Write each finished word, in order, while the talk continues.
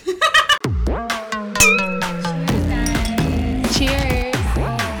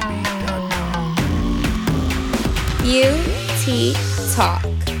Talk.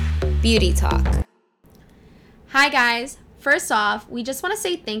 Beauty Talk. Hi guys. First off, we just want to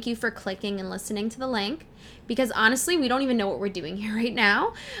say thank you for clicking and listening to the link because honestly, we don't even know what we're doing here right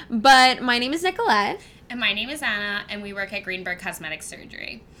now. But my name is Nicolette. And my name is Anna, and we work at Greenberg Cosmetic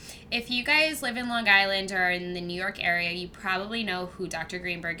Surgery. If you guys live in Long Island or in the New York area, you probably know who Dr.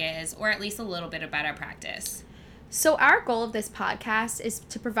 Greenberg is, or at least a little bit about our practice. So our goal of this podcast is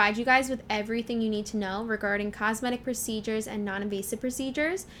to provide you guys with everything you need to know regarding cosmetic procedures and non-invasive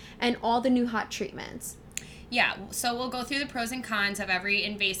procedures and all the new hot treatments. Yeah, so we'll go through the pros and cons of every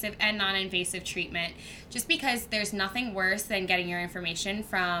invasive and non-invasive treatment, just because there's nothing worse than getting your information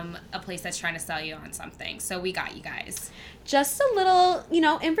from a place that's trying to sell you on something. So we got you guys. Just a little,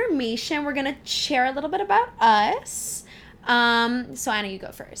 information. We're going to share a little bit about us. So Anna, you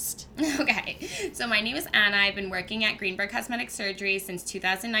go first. Okay, so my name is Anna. I've been working at Greenberg Cosmetic Surgery since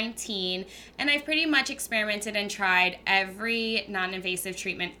 2019, and I've pretty much experimented and tried every non-invasive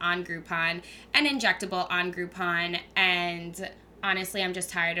treatment on Groupon and injectable on Groupon, and honestly, I'm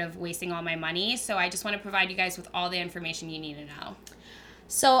just tired of wasting all my money, so I just want to provide you guys with all the information you need to know.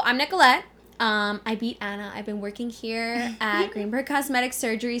 So I'm Nicolette. I beat Anna. I've been working here at Greenberg Cosmetic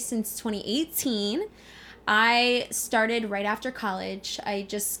Surgery since 2018. I started right after college. I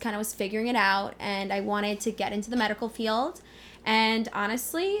just kind of was figuring it out, and I wanted to get into the medical field. And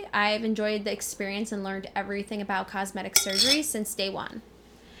honestly, I've enjoyed the experience and learned everything about cosmetic surgery since day one.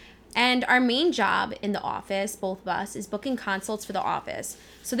 And our main job in the office, both of us, is booking consults for the office.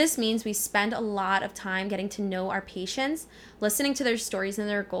 So this means we spend a lot of time getting to know our patients, listening to their stories and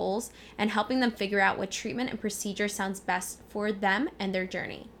their goals, and helping them figure out what treatment and procedure sounds best for them and their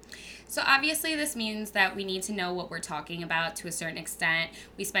journey. So obviously this means that we need to know what we're talking about to a certain extent.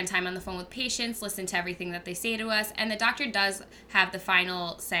 We spend time on the phone with patients, listen to everything that they say to us, and the doctor does have the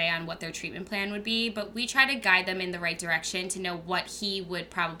final say on what their treatment plan would be, but we try to guide them in the right direction to know what he would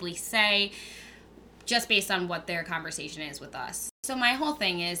probably say just based on what their conversation is with us. So my whole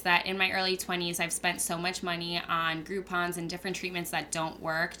thing is that in my early 20s, I've spent so much money on Groupons and different treatments that don't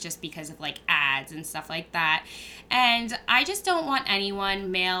work just because of ads and stuff like that. And I just don't want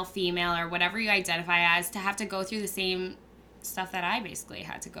anyone, male, female, or whatever you identify as, to have to go through the same stuff that I basically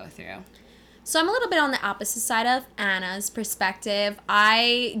had to go through. So I'm a little bit on the opposite side of Anna's perspective.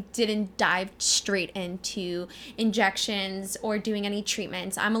 I didn't dive straight into injections or doing any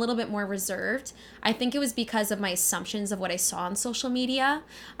treatments. I'm a little bit more reserved. I think it was because of my assumptions of what I saw on social media.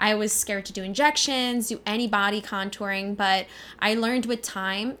 I was scared to do injections, do any body contouring, but I learned with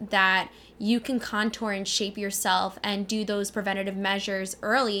time that you can contour and shape yourself and do those preventative measures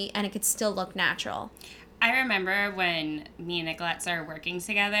early, and it could still look natural. I remember when me and Nicolette started working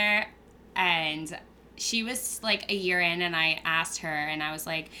together, and she was a year in, and I asked her, and I was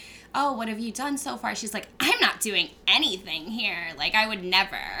like, oh, what have you done so far? She's like, I'm not doing anything here. I would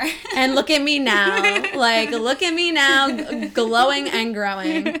never. And look at me now. Look at me now, glowing and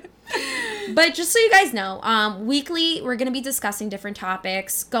growing. But just so you guys know, weekly, we're going to be discussing different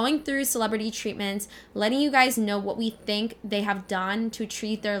topics, going through celebrity treatments, letting you guys know what we think they have done to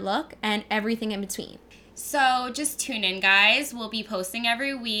treat their look, and everything in between. So just tune in, guys. We'll be posting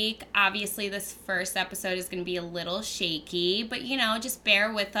every week. Obviously, this first episode is going to be a little shaky, but, just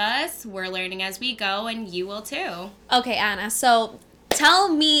bear with us. We're learning as we go, and you will too. Okay, Anna, so tell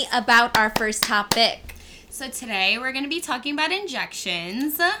me about our first topic. So today, we're going to be talking about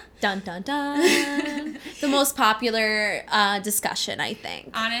injections. Dun, dun, dun. The most popular discussion, I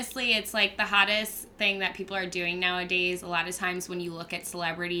think. Honestly, it's the hottest thing that people are doing nowadays. A lot of times when you look at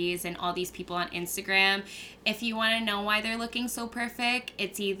celebrities and all these people on Instagram, if you want to know why they're looking so perfect,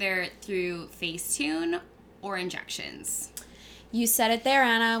 it's either through Facetune or injections. You said it there,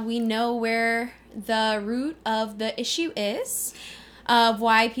 Anna. We know where the root of the issue is, of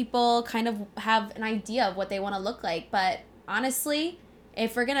why people kind of have an idea of what they want to look like. But honestly,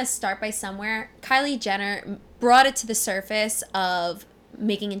 if we're going to start by somewhere, Kylie Jenner brought it to the surface of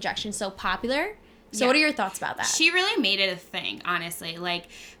making injections so popular. So What are your thoughts about that? She really made it a thing, honestly.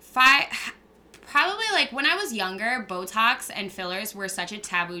 Probably when I was younger, Botox and fillers were such a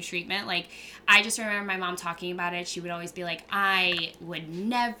taboo treatment. I just remember my mom talking about it. She would always be like, I would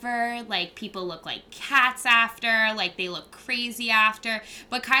never, people look like cats after, they look crazy after.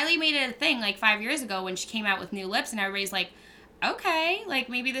 But Kylie made it a thing 5 years ago when she came out with new lips, and everybody's like, okay,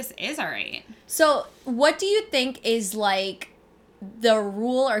 maybe this is all right. So what do you think is the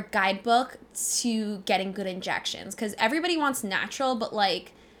rule or guidebook to getting good injections? Because everybody wants natural, but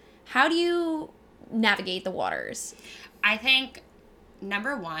how do you navigate the waters? I think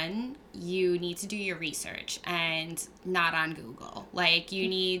number one, you need to do your research and not on Google. Like, you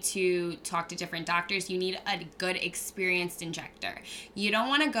need to talk to different doctors. You need a good, experienced injector. You don't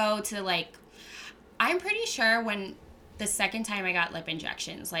want to go to, like, I'm pretty sure when the second time I got lip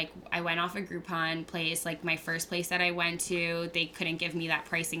injections, like, I went off a Groupon place, like, my first place that I went to, they couldn't give me that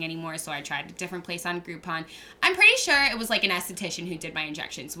pricing anymore, so I tried a different place on Groupon. I'm pretty sure it was, like, an esthetician who did my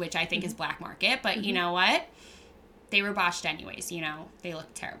injections, which I think is black market, but you know what? They were botched anyways, you know? They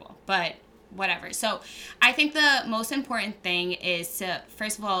looked terrible, but whatever. So I think the most important thing is to,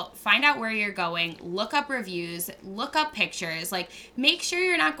 first of all, find out where you're going, look up reviews, look up pictures, like, make sure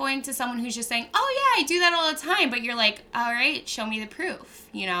you're not going to someone who's just saying, oh yeah, I do that all the time, but you're like, all right, show me the proof,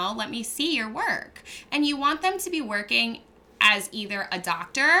 you know, let me see your work. And you want them to be working as either a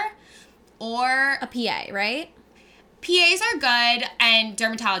doctor or a PA, right? PAs are good, and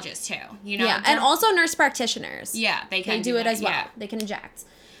dermatologists too, you know? Yeah, and also nurse practitioners. Yeah, they can do it that, as well. yeah. They can inject.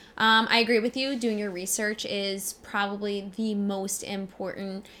 I agree with you. Doing your research is probably the most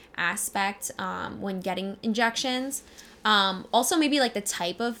important aspect when getting injections. Also, maybe like the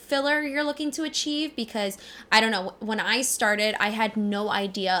type of filler you're looking to achieve, because I don't know, when I started, I had no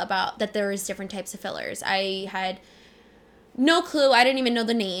idea about that there was different types of fillers. I had no clue. I didn't even know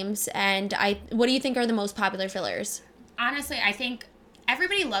the names. And what do you think are the most popular fillers? Honestly, I think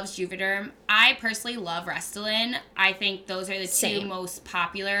everybody loves Juvederm. I personally love Restylane. I think those are the two most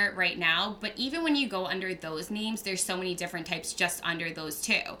popular right now. But even when you go under those names, there's so many different types just under those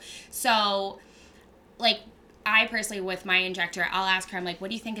two. So, like, I personally, with my injector, I'll ask her, I'm like, what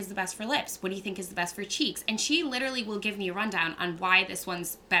do you think is the best for lips? What do you think is the best for cheeks? And she literally will give me a rundown on why this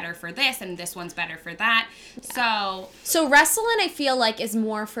one's better for this and this one's better for that. Yeah. So Restylane, I feel like, is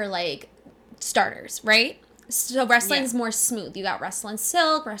more for, like, starters, right? So Restylane is more smooth. You got Restylane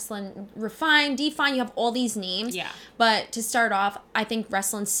Silk, Restylane Refine, Define. You have all these names. Yeah. But to start off, I think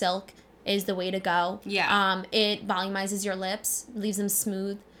Restylane Silk is the way to go. Yeah. It volumizes your lips, leaves them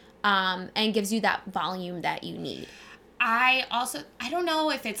smooth, and gives you that volume that you need. I don't know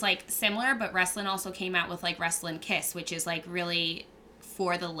if it's, like, similar, but Restylane also came out with, like, Restylane Kiss, which is, like, really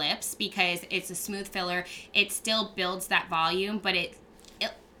for the lips because it's a smooth filler. It still builds that volume, but it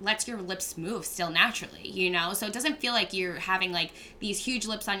lets your lips move still naturally, you know? So it doesn't feel like you're having, like, these huge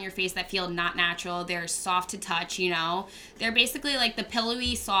lips on your face that feel not natural. They're soft to touch, you know? They're basically, like, the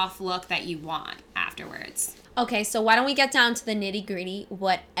pillowy, soft look that you want afterwards. Okay, so why don't we get down to the nitty-gritty,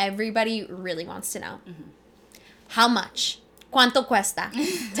 what everybody really wants to know. Mm-hmm. How much? ¿Cuánto cuesta?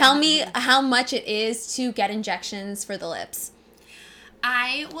 Tell me how much it is to get injections for the lips.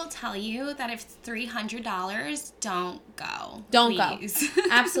 I will tell you that if it's $300, don't go. Don't please. go.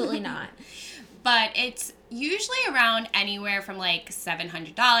 Absolutely not. But it's usually around anywhere from, like,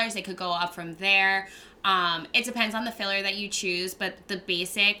 $700. It could go up from there. It depends on the filler that you choose, but the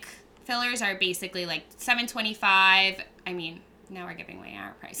basic fillers are basically, like, $725. I mean, now we're giving away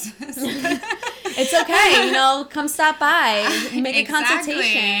our prices. It's okay. You know, come stop by. Make a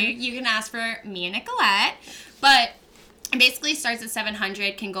consultation. You can ask for me and Nicolette. But it basically starts at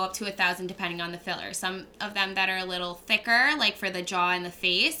 $700, can go up to $1,000 depending on the filler. Some of them that are a little thicker, like for the jaw and the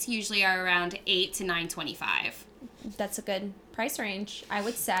face, usually are around $800 to $925. That's a good price range, I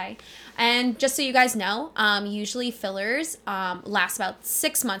would say. And just so you guys know, usually fillers last about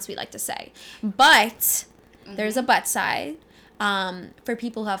 6 months, we like to say. But there's a but side. For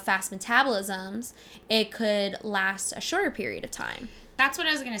people who have fast metabolisms, it could last a shorter period of time. That's what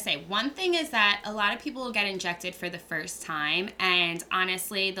I was going to say. One thing is that a lot of people will get injected for the first time, and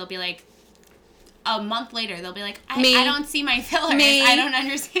honestly, they'll be like, a month later, they'll be like, I don't see my fillers. I don't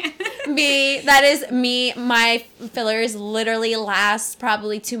understand. That is me. My fillers literally last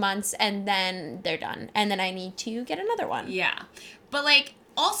probably 2 months, and then they're done. And then I need to get another one. Yeah. But, like,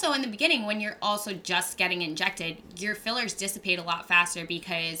 also in the beginning, when you're also just getting injected, your fillers dissipate a lot faster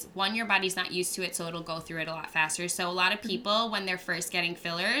because, one, your body's not used to it, so it'll go through it a lot faster. So a lot of people, when they're first getting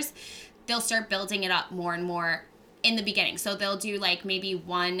fillers, they'll start building it up more and more in the beginning. So they'll do, like, maybe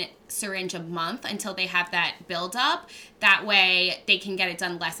 1 syringe a month until they have that build up. That way they can get it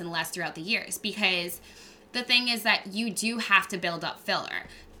done less and less throughout the years, because the thing is that you do have to build up filler.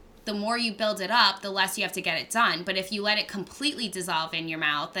 The more you build it up, the less you have to get it done. But if you let it completely dissolve in your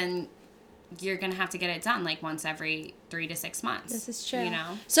mouth, then you're going to have to get it done, like, once every 3 to 6 months. This is true. You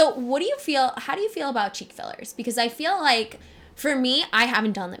know? So how do you feel about cheek fillers? Because I feel like, for me, I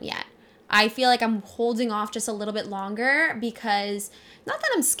haven't done them yet. I feel like I'm holding off just a little bit longer because not that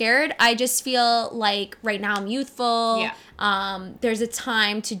I'm scared. I just feel like right now I'm youthful. Yeah. There's a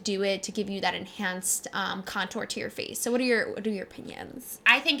time to do it to give you that enhanced contour to your face. So what are your opinions?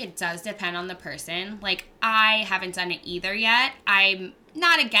 I think it does depend on the person. Like, I haven't done it either yet. I'm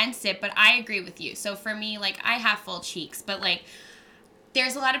not against it, but I agree with you. So for me, like, I have full cheeks, but like,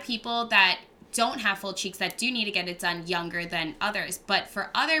 there's a lot of people that don't have full cheeks that do need to get it done younger than others. But for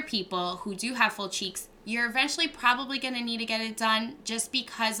other people who do have full cheeks, you're eventually probably going to need to get it done just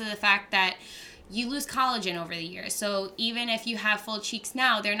because of the fact that you lose collagen over the years. So even if you have full cheeks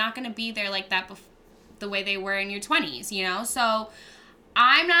now, they're not going to be there like that the way they were in your 20s, you know? So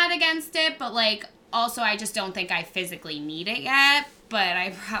I'm not against it, but like, also I just don't think I physically need it yet, but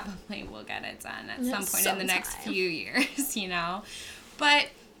I probably will get it done at some point in the next few years, you know? But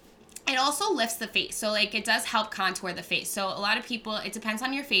it also lifts the face. So, like, it does help contour the face. So, a lot of people, it depends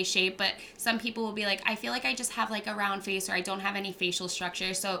on your face shape, but some people will be like, I feel like I just have, like, a round face or I don't have any facial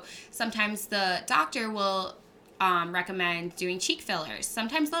structure. So, sometimes the doctor will recommend doing cheek fillers.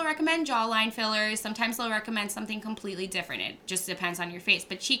 Sometimes they'll recommend jawline fillers. Sometimes they'll recommend something completely different. It just depends on your face.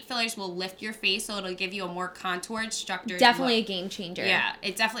 But cheek fillers will lift your face, so it'll give you a more contoured, structured Definitely look. a game changer. Yeah,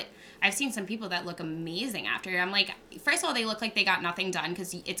 it definitely... I've seen some people that look amazing after. I'm like, first of all, they look like they got nothing done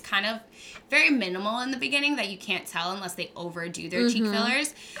because it's kind of very minimal in the beginning that you can't tell unless they overdo their cheek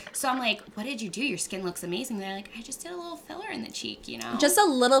fillers. So I'm like, what did you do? Your skin looks amazing. They're like, I just did a little filler in the cheek, you know? Just a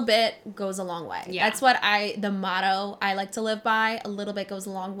little bit goes a long way. Yeah. That's what the motto I like to live by. A little bit goes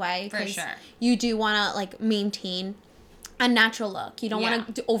a long way. For sure. You do want to, like, maintain a natural look. You don't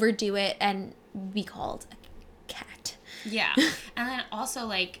want to overdo it and be called a cat. Yeah. And then also,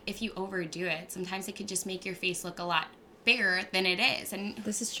 like, if you overdo it, sometimes it could just make your face look a lot bigger than it is. And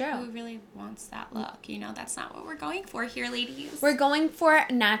this is true. Who really wants that look? You know, that's not what we're going for here, ladies. We're going for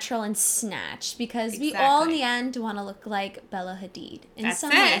natural and snatched because we all in the end want to look like Bella Hadid. In some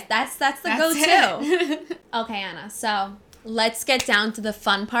ways. That's the go-to. Okay, Anna. So let's get down to the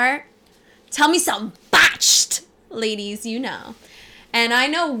fun part. Tell me something botched, ladies, you know. And I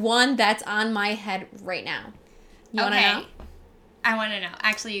know one that's on my head right now. You want to know? I want to know.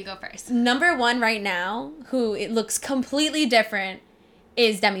 Actually, you go first. Number one right now, who it looks completely different,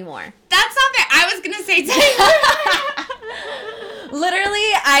 is Demi Moore. That's not fair. I was going to say Demi Moore.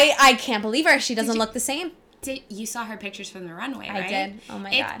 Literally, I can't believe her. She doesn't look the same. You saw her pictures from the runway, right? I did. Oh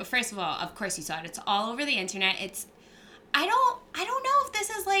my God. First of all, of course you saw it. It's all over the internet. I don't know if this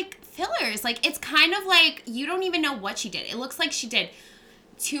is like fillers. Like, it's kind of like you don't even know what she did. It looks like she did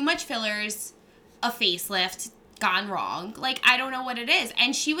too much fillers, a facelift, gone wrong. Like, I don't know what it is.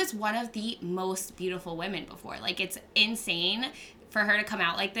 And she was one of the most beautiful women before. Like, it's insane for her to come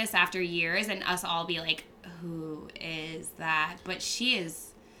out like this after years and us all be like, who is that? But she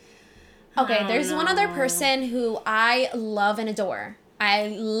is... Okay, there's one other person who I love and adore. I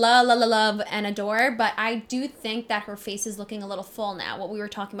love and adore, but I do think that her face is looking a little full now. What we were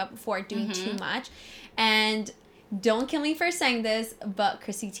talking about before, doing too much. And don't kill me for saying this, but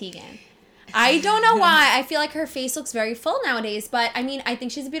Chrissy Teigen. I don't know why. I feel like her face looks very full nowadays. But, I mean, I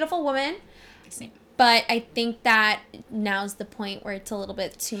think she's a beautiful woman. Same. But I think that now's the point where it's a little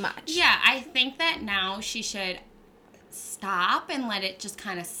bit too much. Yeah, I think that now she should stop and let it just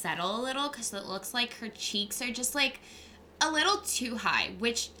kind of settle a little because it looks like her cheeks are just, like, a little too high,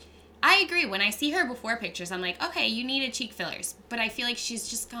 which I agree. When I see her before pictures, I'm like, okay, you needed cheek fillers. But I feel like she's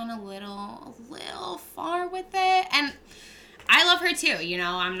just gone a little far with it. And... I love her too, you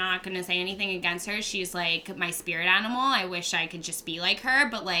know, I'm not going to say anything against her. She's like my spirit animal. I wish I could just be like her,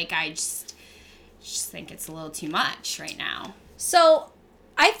 but like I just think it's a little too much right now. So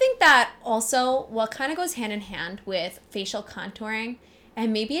I think that also what kind of goes hand in hand with facial contouring,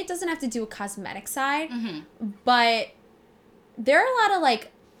 and maybe it doesn't have to do with cosmetic side, but there are a lot of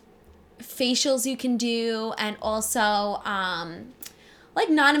like facials you can do and also like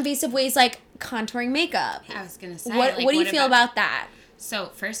non-invasive ways like contouring makeup. I was going to say. What do you feel about that? So,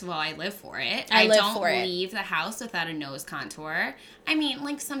 first of all, I live for it. I don't leave the house without a nose contour. I mean,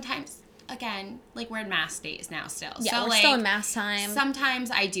 like, sometimes, again, like, we're in mask days now still. Yeah, so, we're like, still in mask time. Sometimes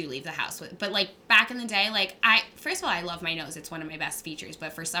I do leave the house with, but, like, back in the day, like, first of all, I love my nose. It's one of my best features,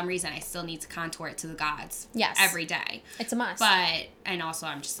 but for some reason, I still need to contour it to the gods. Yes. Every day. It's a must. And also,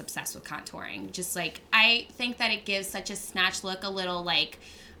 I'm just obsessed with contouring. Just, like, I think that it gives such a snatch look, a little, like...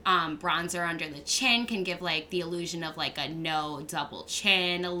 bronzer under the chin can give like the illusion of like a no double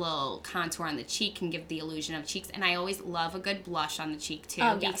chin. A little contour on the cheek can give the illusion of cheeks. And I always love a good blush on the cheek too,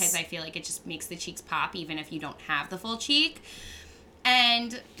 because I feel like it just makes the cheeks pop even if you don't have the full cheek.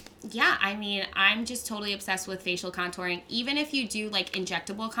 And Yeah, I mean, I'm just totally obsessed with facial contouring. Even if you do like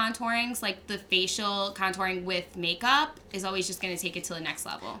injectable contourings, like the facial contouring with makeup is always just going to take it to the next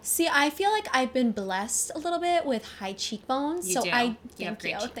level. See, I feel like I've been blessed a little bit with high cheekbones. You so do. You have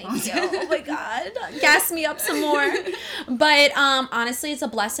great cheekbones. Thank you. Oh my God. Gas me up some more. But honestly, it's a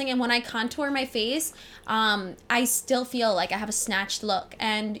blessing. And when I contour my face, I still feel like I have a snatched look.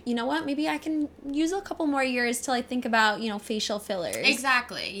 And you know what? Maybe I can use a couple more years till I think about, facial fillers.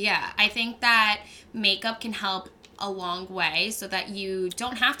 Exactly. Yeah. I think that makeup can help a long way so that you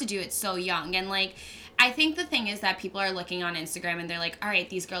don't have to do it so young. And like, I think the thing is that people are looking on Instagram and they're like, all right,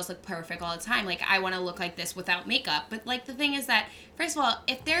 these girls look perfect all the time. Like, I want to look like this without makeup. But like, the thing is that, first of all,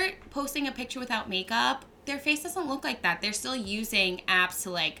 if they're posting a picture without makeup, their face doesn't look like that. They're still using apps to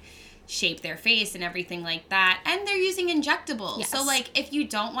like shape their face and everything like that. And they're using injectables. Yes. So like, if you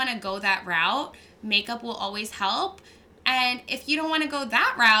don't want to go that route, makeup will always help. And if you don't want to go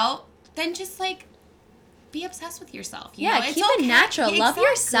that route, then just like be obsessed with yourself. You know? Keep It's it natural. Exactly. Love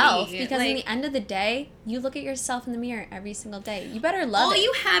yourself. Because like, in the end of the day, you look at yourself in the mirror every single day. You better love all it.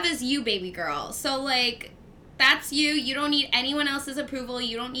 you have is you, baby girl. So like, that's you. You don't need anyone else's approval.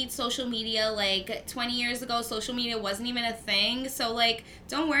 You don't need social media. Like 20 years ago, social media wasn't even a thing. So like,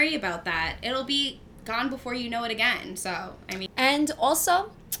 don't worry about that. It'll be gone before you know it again. So, I mean. And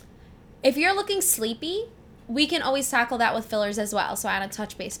also, if you're looking sleepy, we can always tackle that with fillers as well. So add a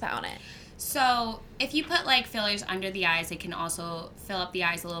touch base on it. So if you put like fillers under the eyes, it can also fill up the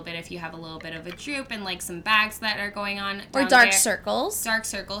eyes a little bit if you have a little bit of a droop and like some bags that are going on Or down dark there. circles. Dark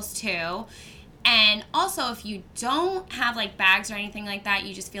circles too. And also, if you don't have like bags or anything like that,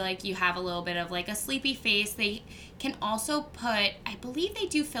 you just feel like you have a little bit of like a sleepy face, they can also put, I believe they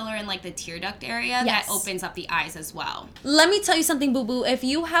do filler in like the tear duct area that opens up the eyes as well. Let me tell you something, boo-boo. If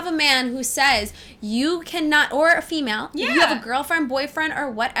you have a man who says you cannot, or a female, if you have a girlfriend, boyfriend, or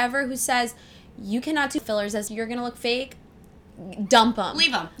whatever who says you cannot do fillers as you're going to look fake, dump them.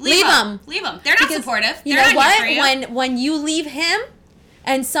 Leave them. Leave them. Leave them. They're not supportive. You They're know not here for what? you. When you leave him,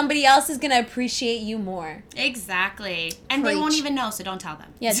 and somebody else is going to appreciate you more. Exactly. And they won't even know, so don't tell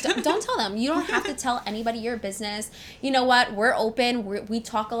them. Yeah, don't tell them. You don't have to tell anybody your business. You know what? We're open. We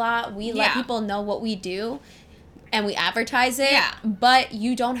talk a lot. We let people know what we do. And we advertise it. Yeah. But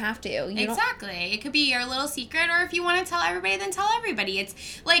you don't have to. Exactly. It could be your little secret, or if you want to tell everybody, then tell everybody. It's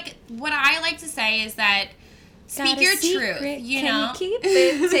like, what I like to say is that speak your truth. You know? Can you keep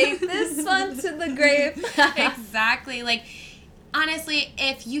it? Take this one to the grave. Exactly. Like, honestly,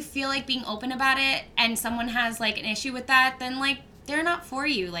 if you feel like being open about it and someone has like an issue with that, then like they're not for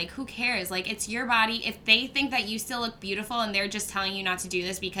you. Like, who cares? Like, it's your body. If they think that you still look beautiful and they're just telling you not to do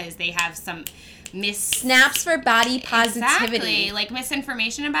this because they have some snaps for body positivity. Exactly. Like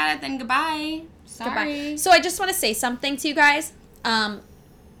misinformation about it, then goodbye. Sorry. Goodbye. So I just want to say something to you guys.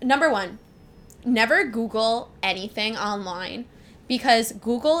 Number one, never Google anything online, because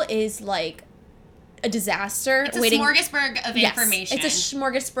Google is like a disaster. It's a smorgasbord of information. It's a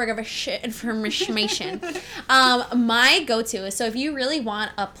smorgasbord of information. My go-to is, so if you really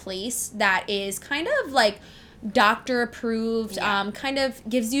want a place that is kind of like doctor approved, kind of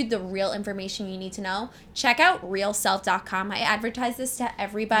gives you the real information you need to know, check out realself.com. I advertise this to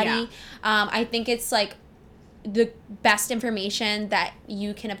everybody. I think it's like the best information that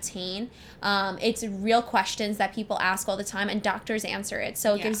you can obtain. It's real questions that people ask all the time, and doctors answer it.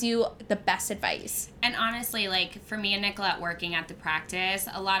 So it gives you the best advice. And honestly, like for me and Nicolette working at the practice,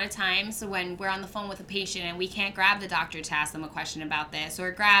 a lot of times when we're on the phone with a patient and we can't grab the doctor to ask them a question about this, or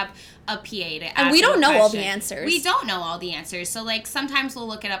grab a PA to ask them and we don't know question. all the answers. We don't know all the answers. So like sometimes we'll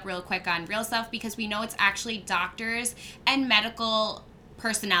look it up real quick on Real Stuff, because we know it's actually doctors and medical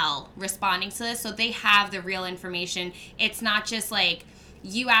personnel responding to this, so they have the real information. It's not just like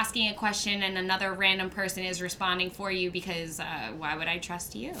you asking a question and another random person is responding for you, because why would I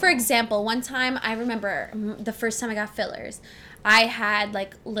trust you? For example, one time, I remember the first time I got fillers, I had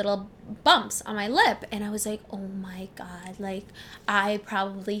like little bumps on my lip, and I was like, oh my God, like I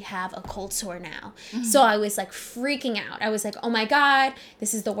probably have a cold sore now. Mm-hmm. So I was like freaking out. I was like, oh my God,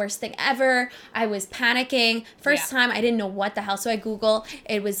 this is the worst thing ever. I was panicking. First time, I didn't know what the hell. So I Googled,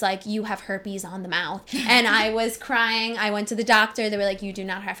 it was like, you have herpes on the mouth. And I was crying. I went to the doctor. They were like, you do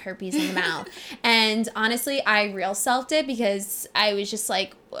not have herpes on the mouth. And honestly, I real selfed it, because I was just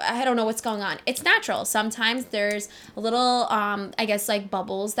like, I don't know what's going on. It's natural. Sometimes there's a little, I guess, like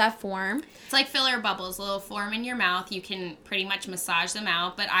bubbles that form. It's like filler bubbles, little form in your mouth. You can pretty much massage them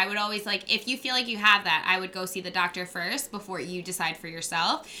out. But I would always, like, if you feel like you have that, I would go see the doctor first before you decide for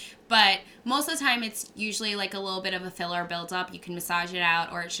yourself. But most of the time, it's usually like a little bit of a filler buildup. You can massage it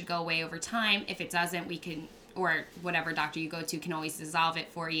out, or it should go away over time. If it doesn't, we can or whatever doctor you go to can always dissolve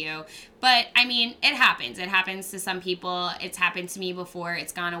it for you. But, I mean, it happens. It happens to some people. It's happened to me before.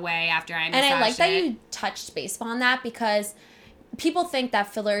 It's gone away after I massaged it. And I like that you touched base on that, because people think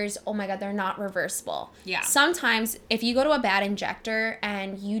that fillers, oh my God, they're not reversible. Yeah. Sometimes if you go to a bad injector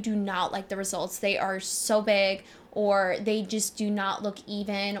and you do not like the results, they are so big, or they just do not look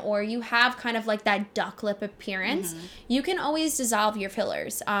even, or you have kind of like that duck lip appearance, you can always dissolve your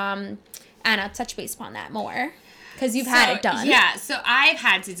fillers. Anna, touch base upon that more, because you've had it done. Yeah, so I've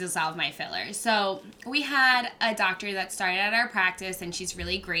had to dissolve my fillers. So we had a doctor that started at our practice, and she's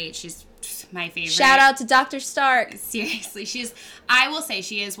really great. She's my favorite. Shout out to Dr. Stark. Seriously, I will say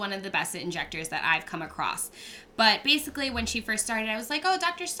she is one of the best injectors that I've come across. But basically, when she first started, I was like, oh,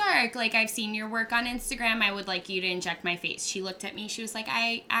 Dr. Stark, like, I've seen your work on Instagram. I would like you to inject my face. She looked at me. She was like,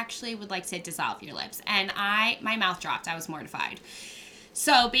 I actually would like to dissolve your lips. And my mouth dropped. I was mortified.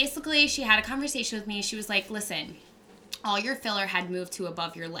 So basically, she had a conversation with me. She was like, listen, all your filler had moved to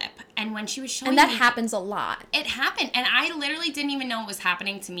above your lip. And when she was showing me... And that happens a lot. It happened. And I literally didn't even know it was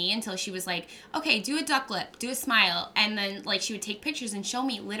happening to me until she was like, okay, do a duck lip, do a smile. And then, like, she would take pictures and show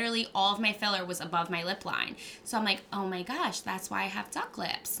me literally all of my filler was above my lip line. So I'm like, oh my gosh, that's why I have duck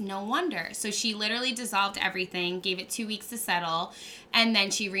lips. No wonder. So she literally dissolved everything, gave it 2 weeks to settle, and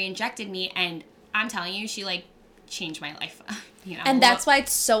then she re-injected me. And I'm telling you, she, like, changed my life. You know? And that's why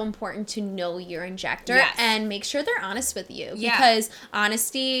it's so important to know your injector and make sure they're honest with you, because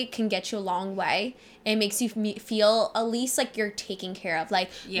honesty can get you a long way. It makes you feel at least like you're taken care of.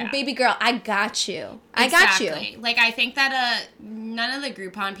 Like, baby girl, I got you. I got you. Like, I think that none of the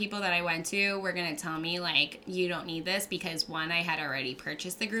Groupon people that I went to were going to tell me, like, you don't need this, because, one, I had already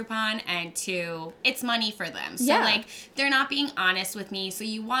purchased the Groupon, and two, it's money for them. So, like, they're not being honest with me. So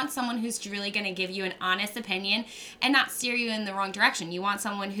you want someone who's really going to give you an honest opinion and not steer you in the wrong direction. You want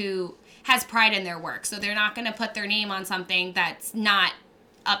someone who has pride in their work. So they're not going to put their name on something that's not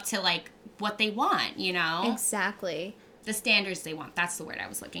up to, like, what they want, you know? Exactly. The standards they want. That's the word I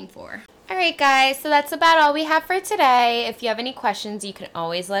was looking for. All right, guys. So that's about all we have for today. If you have any questions, you can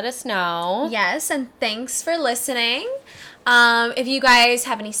always let us know. Yes, and thanks for listening. If you guys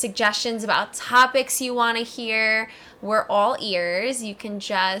have any suggestions about topics you want to hear, we're all ears. You can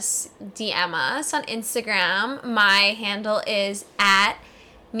just DM us on Instagram. My handle is at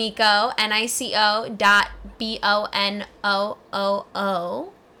Nico, NICO.BONOOO.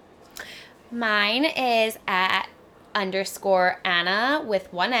 Mine is at _Anna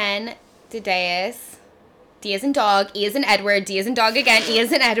with one N, Dedeus. D as in dog, E as in Edward, D as in dog again, E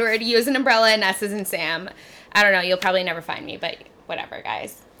as in Edward, U as in umbrella, and S as in Sam. I don't know, you'll probably never find me, but whatever,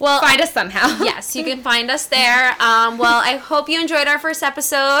 guys. Well, find us somehow. Yes, you can find us there. Well, I hope you enjoyed our first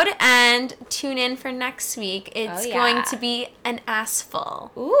episode, and tune in for next week. It's going to be an ass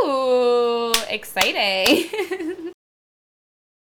full. Ooh, exciting.